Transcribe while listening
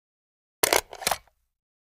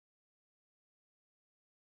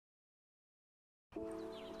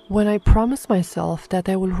When I promised myself that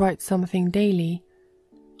I would write something daily,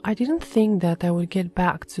 I didn't think that I would get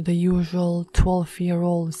back to the usual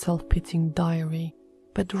 12-year-old self-pitying diary,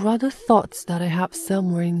 but rather thoughts that I have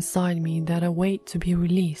somewhere inside me that await to be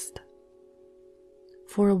released.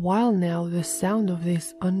 For a while now, the sound of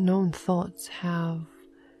these unknown thoughts have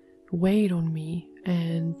weighed on me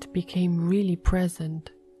and became really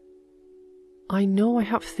present. I know I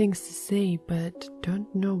have things to say, but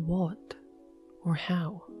don't know what or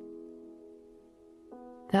how.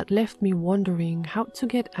 That left me wondering how to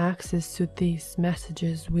get access to these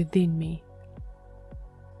messages within me.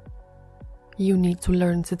 You need to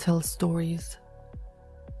learn to tell stories.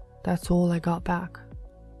 That's all I got back.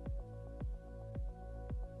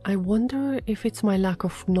 I wonder if it's my lack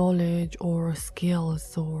of knowledge or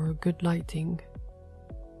skills or good lighting.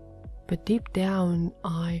 But deep down,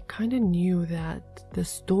 I kinda knew that the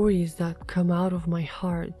stories that come out of my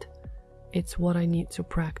heart, it's what I need to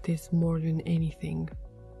practice more than anything.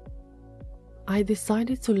 I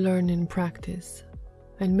decided to learn and practice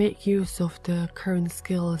and make use of the current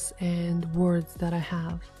skills and words that I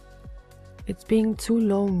have. It's been too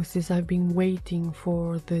long since I've been waiting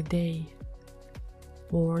for the day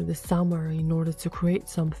or the summer in order to create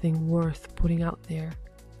something worth putting out there.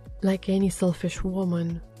 Like any selfish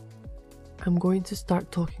woman, I'm going to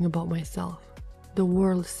start talking about myself, the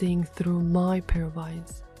world seeing through my pair of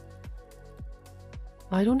eyes.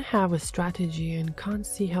 I don't have a strategy and can't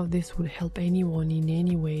see how this would help anyone in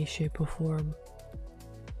any way, shape or form,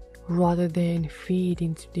 rather than feed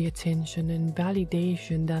into the attention and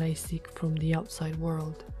validation that I seek from the outside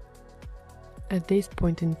world. At this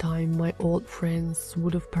point in time, my old friends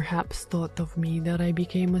would have perhaps thought of me that I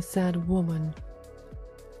became a sad woman.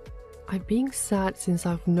 I've been sad since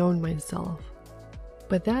I've known myself,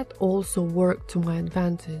 but that also worked to my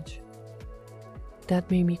advantage. That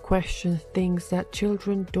made me question things that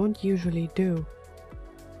children don't usually do.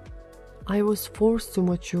 I was forced to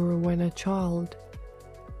mature when a child,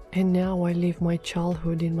 and now I live my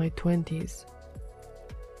childhood in my 20s.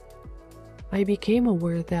 I became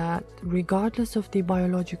aware that, regardless of the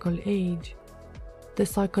biological age, the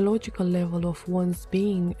psychological level of one's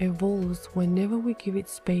being evolves whenever we give it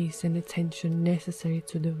space and attention necessary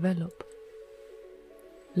to develop,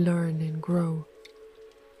 learn and grow.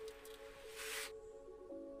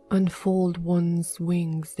 Unfold one's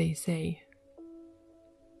wings, they say.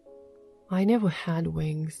 I never had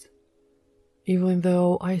wings, even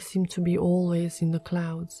though I seem to be always in the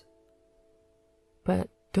clouds. But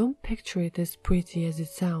don't picture it as pretty as it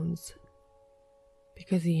sounds,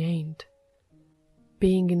 because it ain't.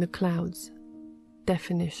 Being in the clouds,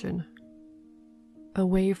 definition.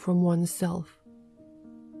 Away from oneself,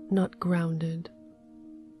 not grounded.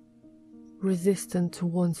 Resistant to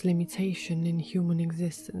one's limitation in human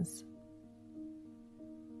existence.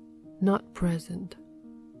 Not present.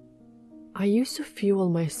 I used to fuel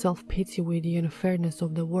my self-pity with the unfairness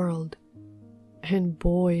of the world, and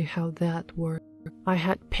boy how that worked. I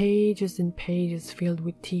had pages and pages filled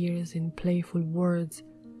with tears and playful words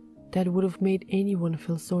that would have made anyone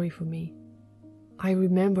feel sorry for me. I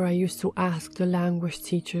remember I used to ask the language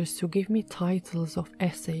teachers to give me titles of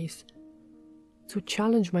essays, to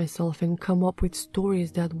challenge myself and come up with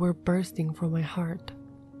stories that were bursting from my heart.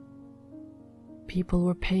 People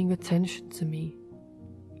were paying attention to me.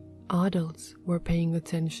 Adults were paying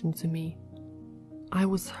attention to me. I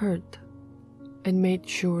was hurt and made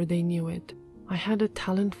sure they knew it. I had a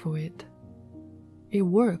talent for it. It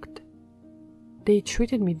worked. They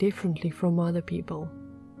treated me differently from other people.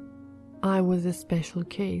 I was a special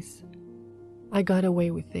case. I got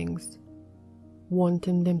away with things,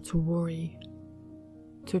 wanting them to worry,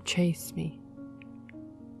 to chase me,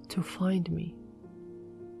 to find me,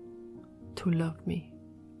 to love me.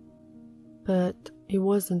 But it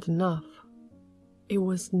wasn't enough. It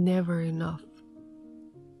was never enough.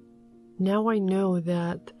 Now I know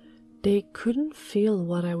that they couldn't feel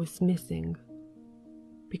what I was missing,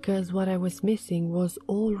 because what I was missing was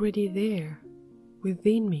already there,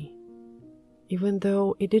 within me, even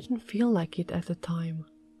though it didn't feel like it at the time.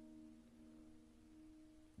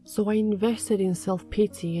 So I invested in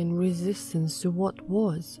self-pity and resistance to what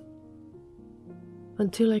was,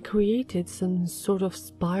 until I created some sort of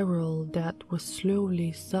spiral that was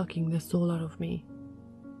slowly sucking the soul out of me.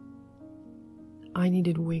 I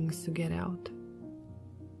needed wings to get out.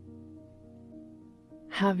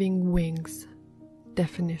 Having wings,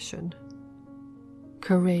 definition.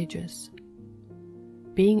 Courageous.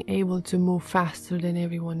 Being able to move faster than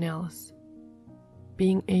everyone else.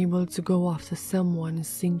 Being able to go after someone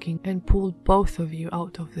sinking and pull both of you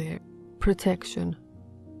out of there. Protection.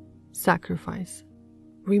 Sacrifice.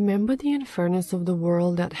 Remember the infernos of the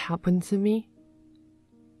world that happened to me?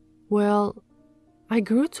 Well, I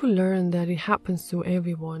grew to learn that it happens to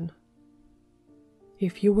everyone.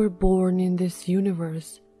 If you were born in this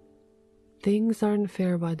universe, things aren't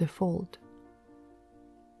fair by default.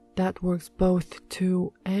 That works both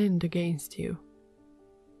to and against you.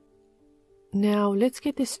 Now, let's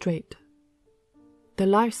get this straight. The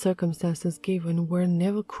life circumstances given were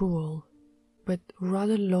never cruel, but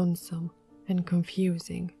rather lonesome and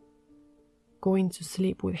confusing. Going to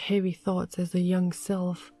sleep with heavy thoughts as a young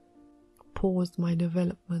self paused my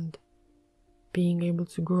development, being able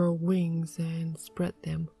to grow wings and spread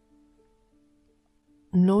them.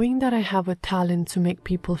 Knowing that I have a talent to make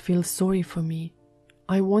people feel sorry for me,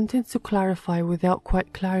 I wanted to clarify without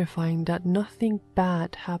quite clarifying that nothing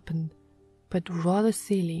bad happened, but rather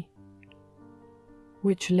silly,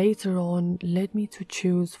 which later on led me to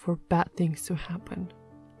choose for bad things to happen.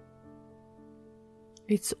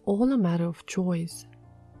 It's all a matter of choice,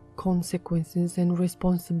 consequences, and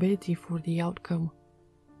responsibility for the outcome,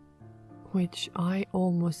 which I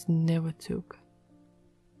almost never took.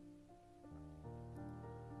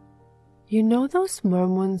 You know those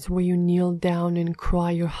moments where you kneel down and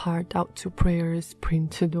cry your heart out to prayers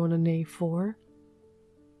printed on an A4?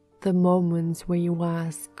 The moments where you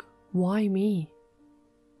ask, why me?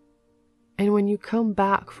 And when you come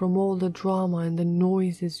back from all the drama and the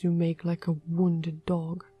noises you make like a wounded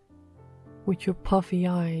dog, with your puffy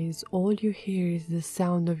eyes, all you hear is the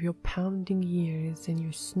sound of your pounding ears and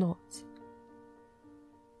your snots.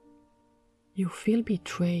 You feel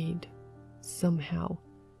betrayed, somehow,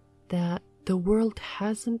 that the world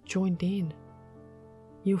hasn't joined in.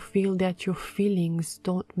 You feel that your feelings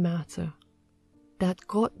don't matter, that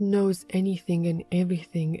God knows anything and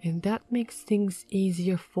everything, and that makes things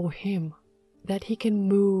easier for Him, that He can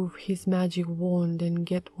move His magic wand and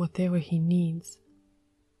get whatever He needs.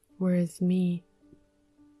 Whereas me,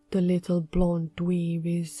 the little blonde dweeb,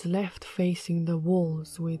 is left facing the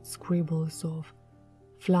walls with scribbles of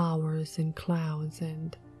flowers and clouds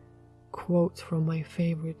and quotes from my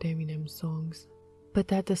favorite Eminem songs.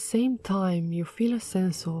 But at the same time, you feel a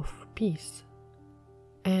sense of peace.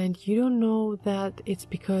 And you don't know that it's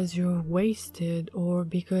because you're wasted or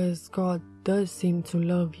because God does seem to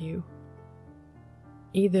love you.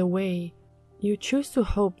 Either way, you choose to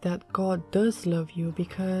hope that God does love you,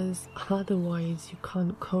 because otherwise you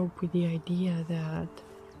can't cope with the idea that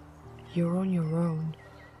you're on your own.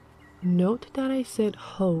 Note that I said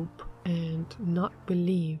hope and not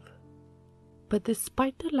believe. But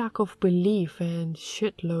despite the lack of belief and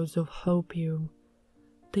shitloads of hopium,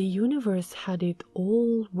 the universe had it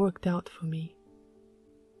all worked out for me.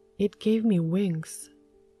 It gave me wings.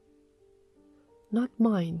 Not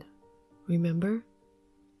mine, remember?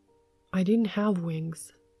 I didn't have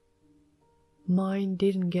wings. Mine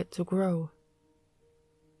didn't get to grow.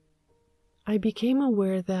 I became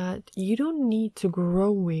aware that you don't need to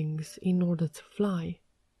grow wings in order to fly.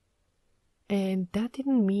 And that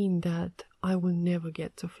didn't mean that I will never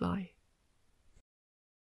get to fly.